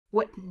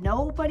What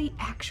nobody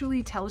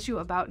actually tells you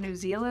about New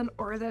Zealand,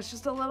 or that's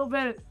just a little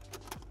bit,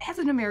 as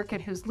an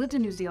American who's lived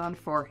in New Zealand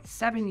for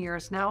 7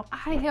 years now,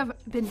 I have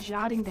been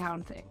jotting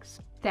down things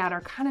that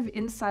are kind of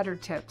insider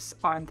tips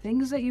on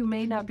things that you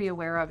may not be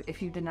aware of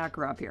if you did not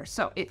grow up here.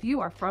 So if you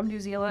are from New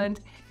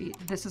Zealand,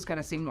 this is going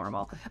to seem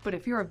normal. But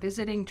if you're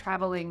visiting,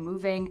 traveling,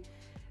 moving,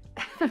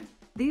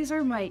 these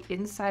are my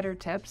insider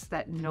tips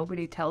that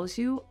nobody tells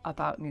you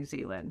about New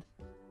Zealand.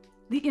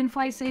 The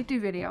in-flight safety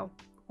video.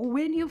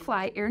 When you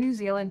fly Air New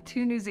Zealand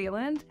to New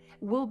Zealand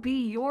will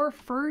be your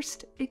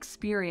first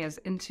experience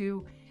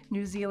into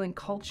New Zealand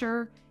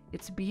culture,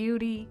 its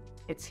beauty,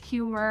 its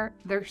humor.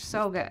 They're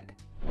so good.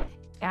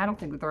 I don't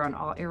think that they're on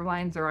all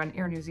airlines. They're on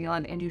Air New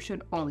Zealand, and you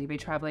should only be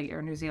traveling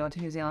Air New Zealand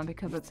to New Zealand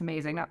because it's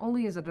amazing. Not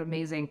only is it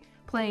amazing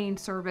plane,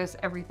 service,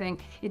 everything,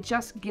 it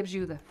just gives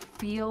you the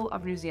feel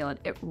of New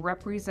Zealand. It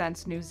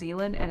represents New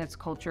Zealand and its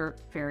culture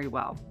very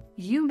well.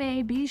 You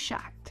may be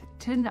shocked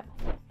to know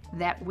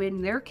that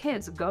when their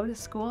kids go to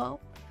school,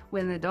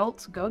 when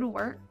adults go to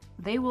work,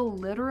 they will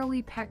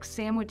literally pack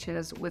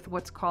sandwiches with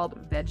what's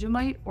called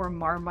Vegemite or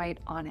Marmite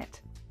on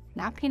it.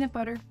 Not peanut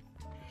butter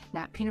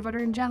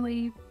and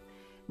jelly,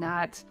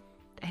 not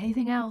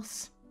anything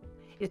else.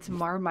 It's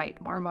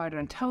Marmite. Marmite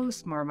on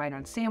toast, Marmite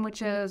on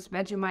sandwiches,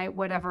 Vegemite,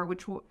 whatever,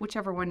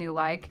 whichever one you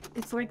like.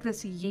 It's like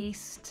this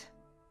yeast-based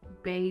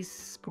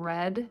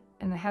bread,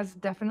 and it has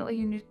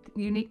definitely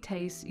unique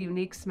taste,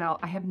 unique smell.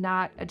 I have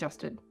not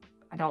adjusted.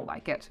 I don't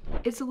like it.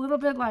 It's a little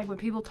bit like when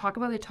people talk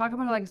about it, they talk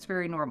about it like it's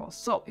very normal.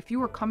 So if you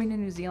were coming to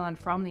New Zealand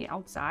from the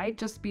outside,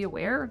 just be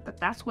aware that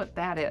that's what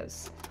that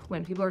is.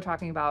 When people are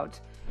talking about,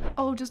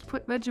 oh, just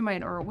put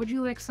Vegemite, or would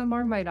you like some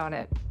Marmite on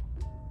it?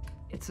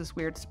 It's this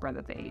weird spread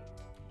that they eat.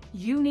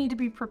 You need to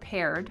be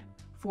prepared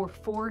for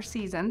 4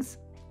 seasons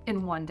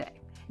in one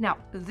day. Now,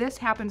 this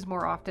happens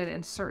more often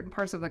in certain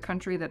parts of the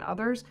country than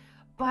others,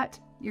 but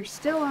you're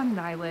still on an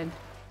island,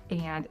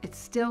 and it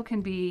still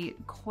can be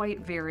quite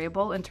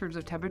variable in terms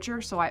of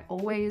temperature. So I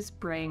always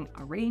bring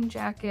a rain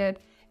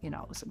jacket,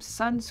 some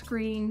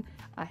sunscreen,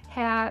 a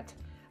hat,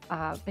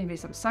 maybe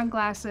some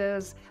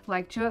sunglasses.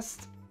 Like,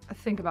 just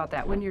think about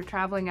that. When you're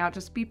traveling out,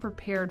 just be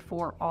prepared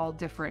for all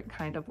different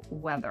kind of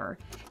weather.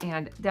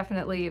 And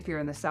definitely if you're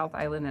in the South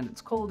Island and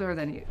it's colder,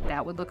 then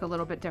that would look a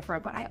little bit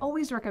different. But I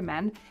always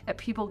recommend that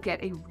people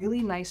get a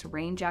really nice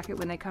rain jacket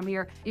when they come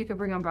here. You can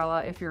bring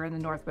umbrella if you're in the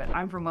north, but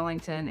I'm from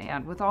Wellington,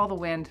 and with all the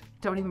wind,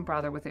 don't even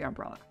bother with the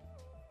umbrella.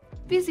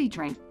 Fizzy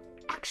drink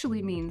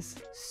actually means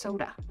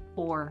soda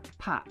or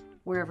pop,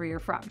 wherever you're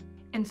from.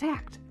 In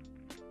fact,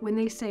 when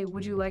they say,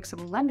 would you like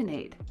some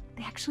lemonade,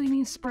 they actually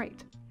mean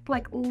Sprite.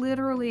 Like,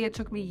 literally, it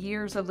took me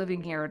years of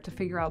living here to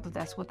figure out that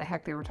that's what the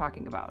heck they were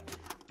talking about.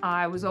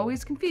 I was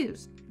always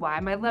confused why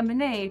my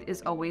lemonade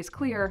is always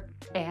clear,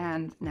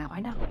 and now I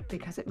know,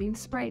 because it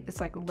means Sprite.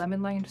 It's like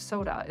lemon lime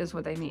soda is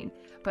what they mean.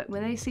 But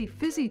when they say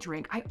fizzy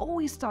drink, I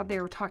always thought they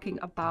were talking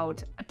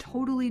about a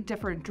totally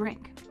different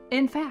drink.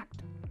 In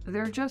fact,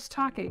 they're just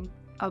talking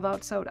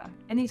about soda.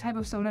 Any type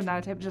of soda, not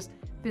a type of just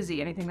fizzy.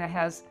 Anything that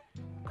has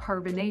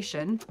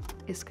carbonation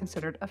is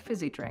considered a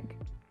fizzy drink.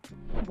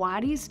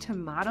 Waddy's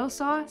tomato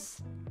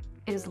sauce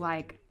is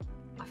like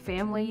a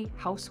family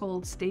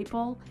household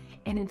staple,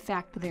 and in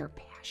fact, they're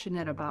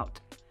passionate about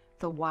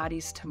the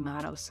Waddy's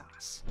tomato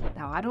sauce.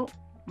 Now, I don't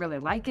really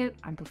like it.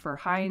 I prefer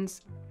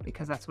Heinz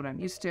because that's what I'm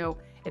used to.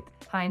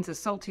 Heinz is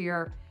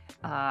saltier,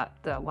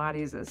 the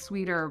Waddy's is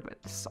sweeter, but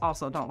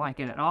also don't like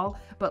it at all.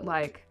 But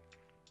like,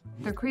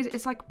 they're crazy.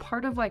 It's like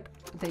part of like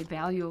they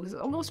value. It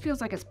almost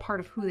feels like it's part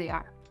of who they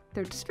are.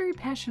 They're just very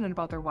passionate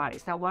about their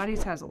Waddy's. Now,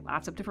 Waddy's has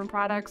lots of different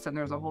products, and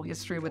there's a whole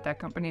history with that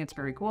company. It's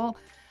very cool.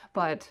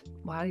 But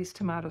Waddy's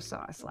tomato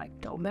sauce, like,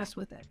 don't mess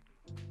with it.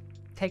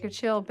 Take a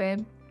chill,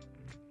 babe.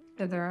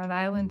 They're on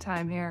island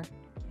time here.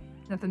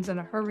 Nothing's in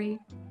a hurry.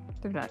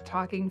 They're not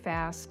talking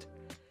fast.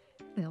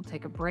 They'll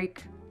take a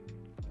break.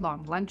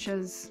 Long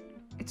lunches.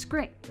 It's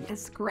great.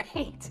 It's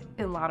great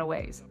in a lot of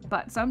ways.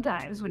 But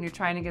sometimes when you're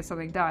trying to get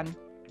something done,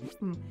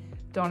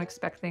 don't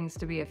expect things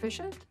to be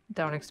efficient.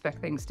 Don't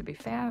expect things to be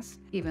fast.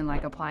 Even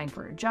like applying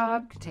for a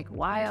job could take a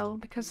while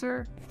because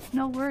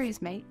no worries,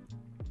 mate.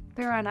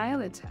 They're on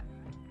island time.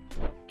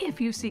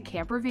 If you see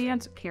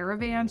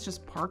caravans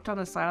just parked on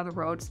the side of the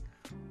roads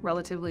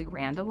relatively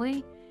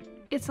randomly,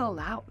 it's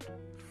allowed.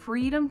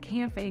 Freedom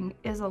camping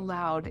is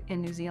allowed in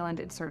New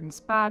Zealand in certain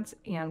spots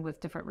and with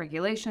different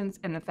regulations.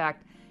 And in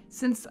fact,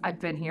 since I've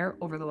been here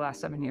over the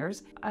last 7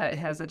 years, it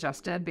has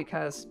adjusted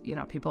because,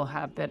 people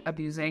have been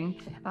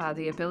abusing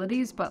the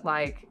abilities, but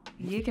like,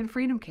 you can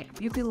freedom camp.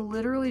 You can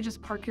literally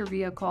just park your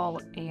vehicle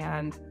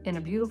and in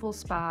a beautiful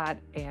spot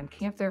and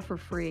camp there for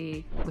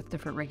free with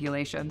different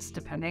regulations,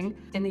 depending.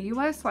 In the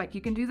US, like,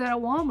 you can do that at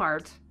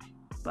Walmart,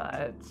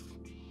 but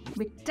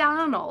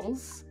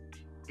McDonald's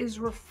is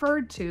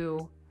referred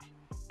to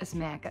as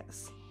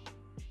Macca's.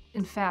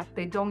 In fact,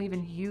 they don't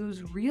even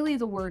use really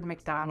the word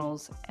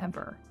McDonald's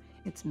ever.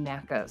 It's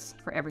Macca's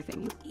for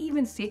everything. You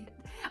even see it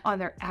on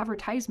their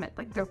advertisement.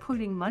 Like they're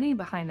putting money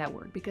behind that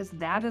word because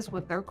that is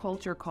what their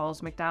culture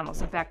calls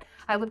McDonald's. In fact,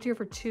 I lived here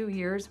for 2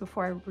 years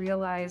before I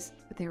realized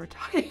that they were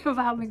talking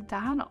about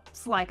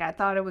McDonald's. Like I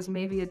thought it was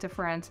maybe a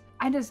different,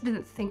 I just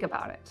didn't think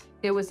about it.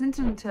 It wasn't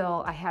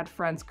until I had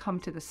friends come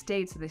to the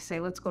States and they say,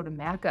 let's go to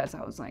Macca's.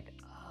 I was like,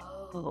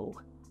 oh,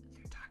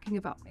 they're talking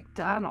about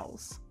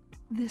McDonald's.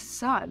 This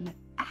sun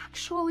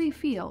actually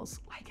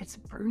feels like it's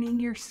burning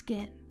your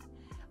skin.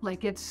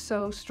 Like it's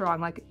so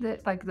strong, like the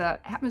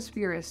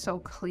atmosphere is so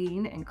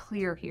clean and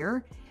clear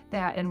here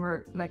that, and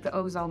we're like the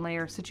ozone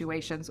layer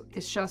situations,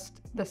 it's just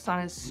the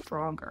sun is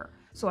stronger.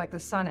 So like the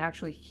sun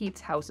actually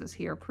heats houses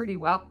here pretty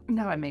well.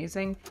 Not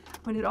amazing,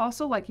 but it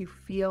also like you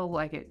feel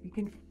like it, you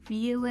can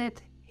feel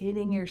it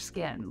hitting your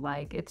skin.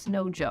 Like it's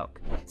no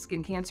joke.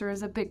 Skin cancer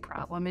is a big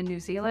problem in New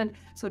Zealand,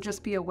 so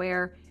just be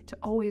aware to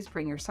always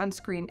bring your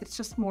sunscreen. It's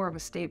just more of a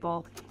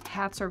staple.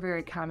 Hats are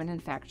very common. In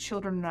fact,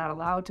 children are not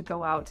allowed to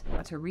go out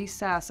to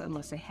recess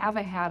unless they have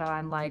a hat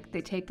on. Like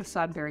they take the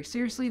sun very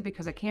seriously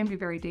because it can be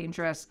very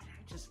dangerous.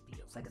 It just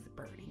feels like it's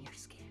burning your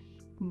skin.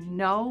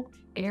 No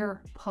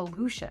air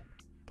pollution.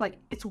 Like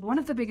it's one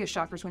of the biggest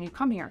shockers when you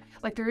come here.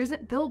 Like there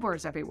isn't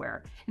billboards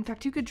everywhere. In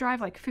fact, you could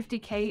drive like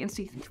 50K and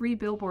see 3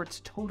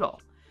 billboards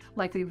total.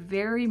 Like they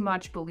very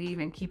much believe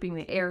in keeping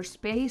the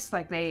airspace.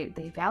 Like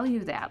they value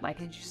that. Like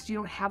it just, you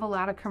don't have a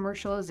lot of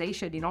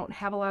commercialization. You don't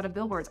have a lot of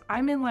billboards.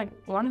 I'm in like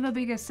one of the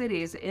biggest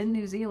cities in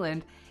New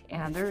Zealand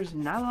and there's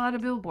not a lot of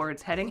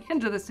billboards heading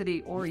into the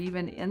city or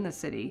even in the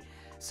city.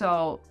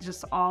 So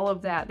just all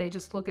of that, they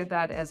just look at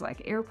that as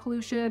like air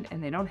pollution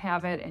and they don't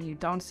have it, and you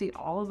don't see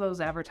all of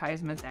those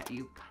advertisements that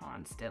you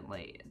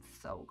constantly.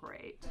 It's so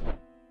great.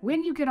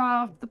 When you get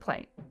off the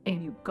plane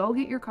and you go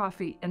get your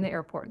coffee in the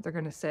airport, they're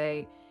gonna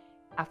say,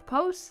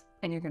 EFTPOS,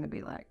 and you're going to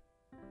be like,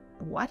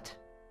 what?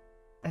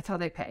 That's how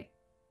they pay.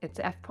 It's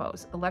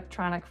EFTPOS,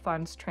 Electronic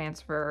Funds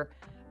Transfer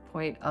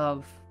Point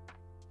of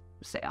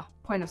Sale.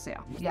 Point of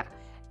sale. Yeah,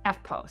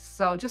 EFTPOS.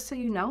 So just so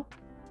you know,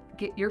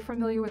 you're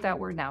familiar with that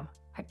word now.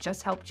 I've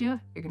just helped you.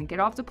 You're going to get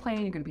off the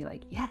plane. You're going to be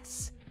like,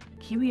 yes,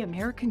 Kiwi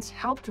Americans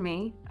helped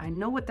me. I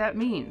know what that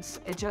means.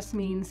 It just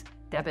means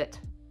debit.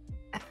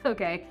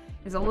 Okay,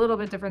 it's a little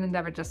bit different than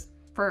debit. Just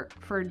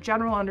for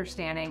general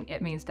understanding,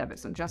 it means debit.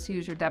 So just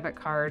use your debit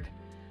card.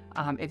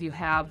 If you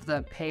have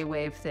the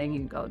PayWave thing, you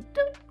can go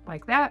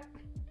like that.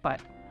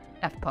 But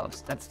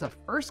EFTPOS, that's the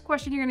first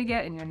question you're going to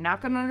get, and you're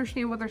not going to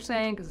understand what they're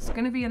saying because it's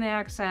going to be an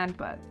accent,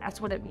 but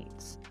that's what it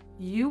means.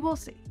 You will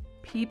see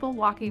people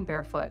walking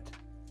barefoot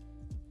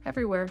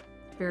everywhere,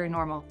 very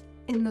normal.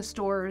 In the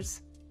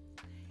stores,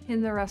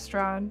 in the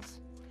restaurants,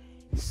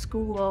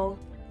 school,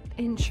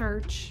 in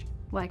church.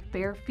 Like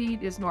bare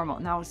feet is normal.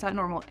 Now it's not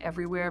normal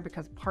everywhere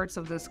because parts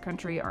of this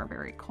country are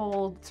very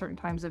cold certain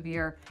times of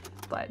year,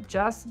 but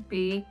just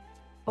be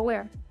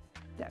aware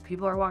that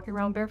people are walking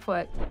around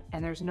barefoot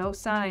and there's no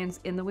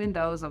signs in the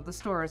windows of the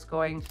stores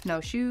going,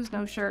 no shoes,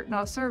 no shirt,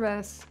 no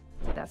service.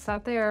 That's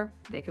not there.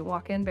 They can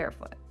walk in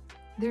barefoot.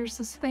 There's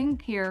this thing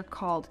here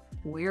called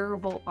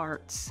wearable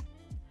arts.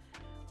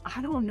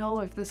 I don't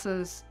know if this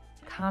is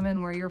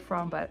common where you're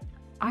from, but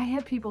I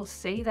had people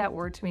say that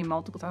word to me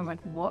multiple times.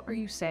 Like, what are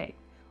you saying?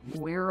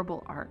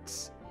 Wearable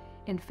arts.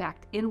 In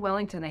fact, in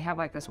Wellington, they have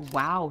like this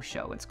WOW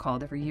show, it's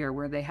called, every year,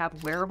 where they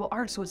have wearable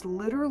art. So it's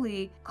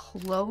literally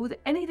clothes,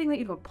 anything that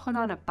you could put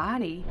on a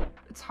body.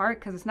 It's hard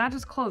because it's not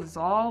just clothes, it's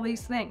all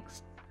these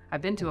things.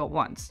 I've been to it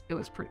once. It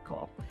was pretty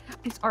cool.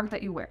 It's art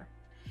that you wear.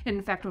 And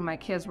in fact, when my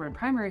kids were in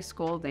primary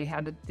school, they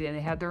had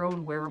their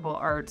own wearable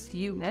arts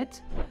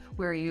unit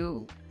where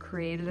you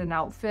created an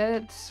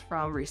outfit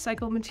from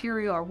recycled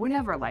material or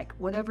whatever, like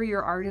whatever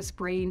your artist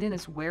brained in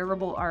is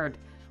wearable art.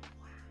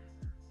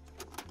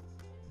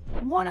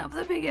 One of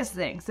the biggest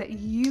things that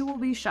you will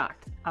be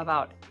shocked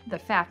about the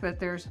fact that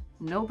there's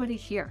nobody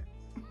here,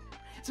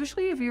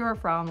 especially if you are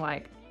from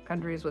like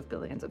countries with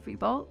billions of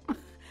people.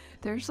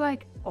 There's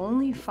like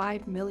only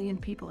 5 million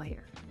people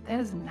here. That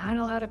is not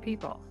a lot of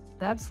people.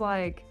 That's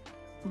like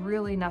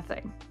really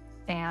nothing.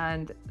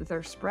 And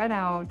they're spread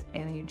out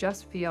and you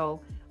just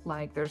feel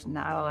like there's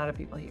not a lot of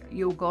people here.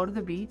 You'll go to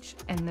the beach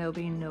and there'll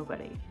be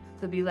nobody.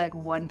 There'll be like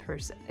one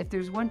person. If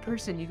there's one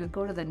person, you could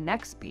go to the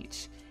next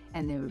beach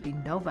and there would be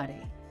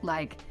nobody.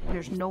 Like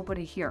there's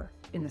nobody here.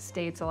 In the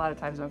States, a lot of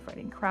times I'm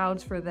fighting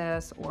crowds for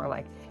this, or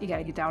like you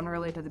gotta get down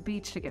early to the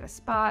beach to get a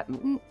spot.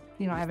 You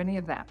don't have any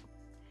of that.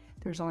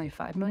 There's only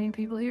 5 million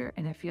people here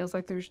and it feels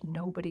like there's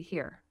nobody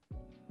here.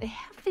 They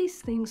have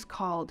these things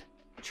called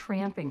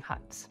tramping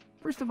huts.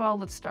 First of all,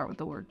 let's start with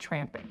the word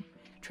tramping.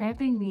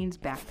 Tramping means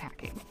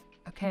backpacking,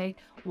 okay?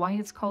 Why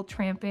it's called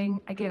tramping,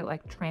 I get it,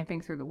 like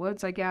tramping through the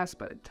woods, I guess,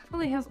 but it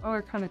definitely has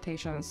other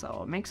connotations,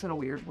 so it makes it a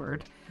weird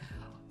word.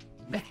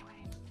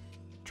 Anyway,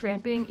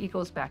 tramping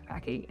equals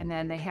backpacking, and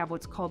then they have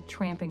what's called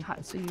tramping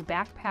huts. So you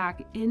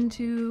backpack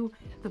into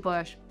the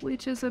bush,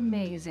 which is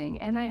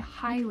amazing, and I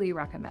highly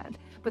recommend.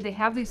 But they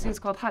have these things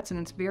called huts, and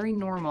it's very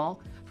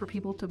normal for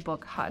people to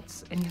book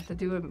huts, and you have to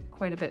do them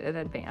quite a bit in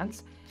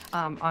advance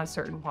on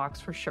certain walks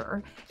for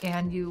sure.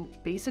 And you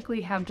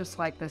basically have just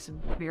like this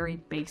very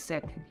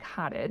basic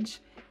cottage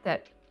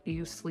that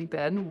you sleep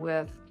in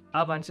with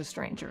a bunch of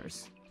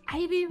strangers.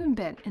 I've even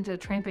been into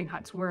tramping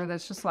huts where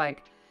there's just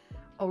like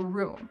a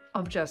room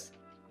of just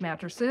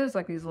mattresses,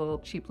 like these little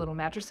cheap little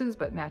mattresses,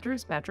 but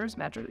mattress.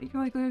 You're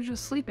like, they're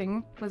just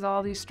sleeping with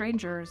all these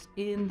strangers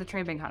in the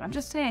tramping hut. I'm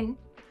just saying,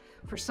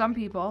 for some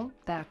people,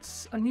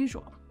 that's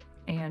unusual.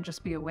 And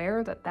just be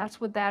aware that that's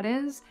what that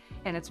is.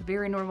 And it's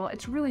very normal.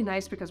 It's really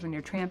nice because when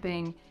you're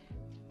tramping,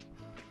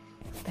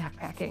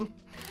 backpacking,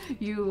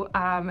 you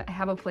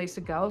have a place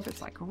to go. If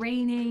it's like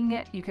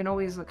raining, you can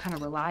always kind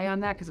of rely on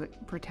that because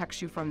it protects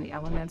you from the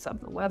elements of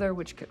the weather,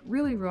 which could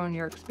really ruin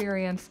your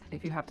experience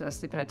if you have to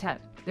sleep in a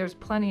tent. There's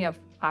plenty of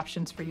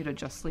options for you to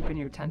just sleep in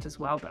your tent as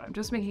well, but I'm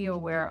just making you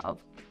aware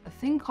of a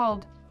thing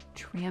called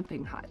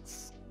tramping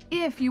huts.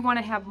 If you want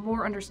to have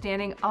more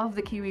understanding of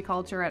the Kiwi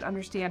culture and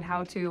understand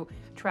how to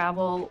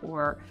travel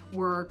or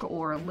work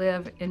or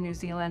live in New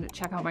Zealand,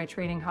 check out my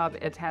training hub.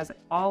 It has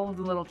all of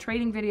the little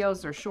training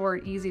videos. They're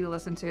short, easy to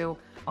listen to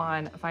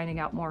on finding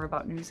out more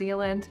about New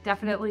Zealand.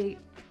 Definitely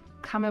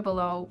comment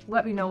below.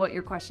 Let me know what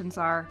your questions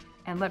are,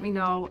 and let me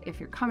know if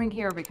you're coming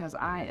here, because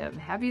I am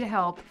happy to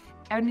help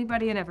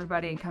anybody and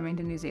everybody coming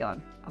to New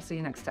Zealand. I'll see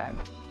you next time.